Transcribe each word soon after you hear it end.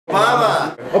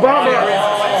Obama!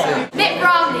 Obama! Mitt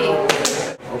Romney!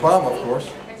 Obama, of course.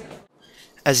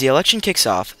 As the election kicks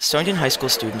off, Stonington High School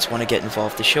students want to get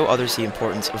involved to show others the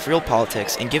importance of real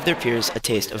politics and give their peers a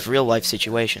taste of real-life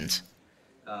situations.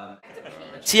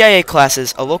 CIA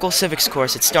classes, a local civics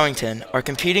course at Stonington, are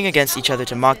competing against each other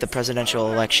to mock the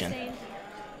presidential election.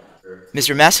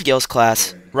 Mr. Massagill's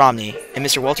class, Romney, and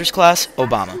Mr. Walter's class,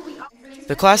 Obama.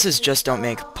 The classes just don't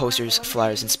make posters,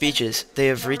 flyers, and speeches. They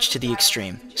have reached to the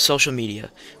extreme, social media,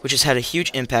 which has had a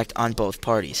huge impact on both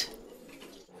parties.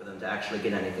 For them to actually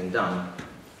get anything done.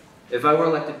 If I were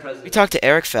elected president... We talked to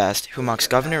Eric Fast, who mocks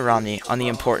Governor Romney on the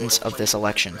importance of this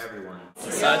election.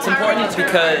 It's important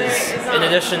because, in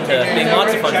addition to being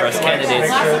lots of fun for us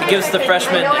candidates, it gives the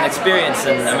freshmen an experience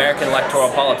in American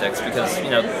electoral politics because, you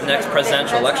know, the next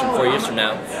presidential election 4 years from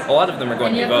now, a lot of them are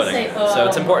going to be voting. So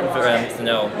it's important for them to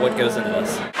know what goes into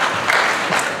this.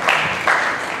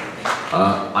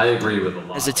 I agree with a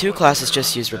lot. As the two classes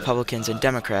just use Republicans and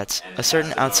Democrats, a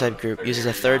certain outside group uses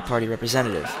a third-party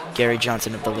representative, Gary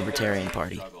Johnson of the Libertarian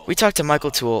Party. We talked to Michael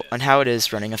Toole on how it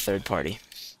is running a third party.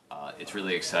 It's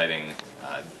really exciting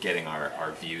getting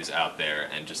our views out there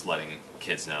and just letting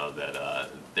kids know that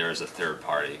there is a third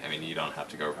party. I mean, you don't have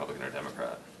to go Republican or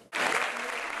Democrat.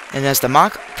 And as the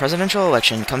mock presidential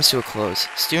election comes to a close,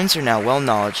 students are now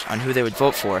well-knowledged on who they would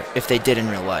vote for if they did in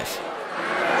real life.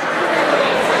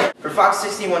 For Fox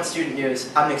 61 Student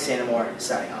News, I'm Nick Amour,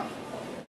 signing off.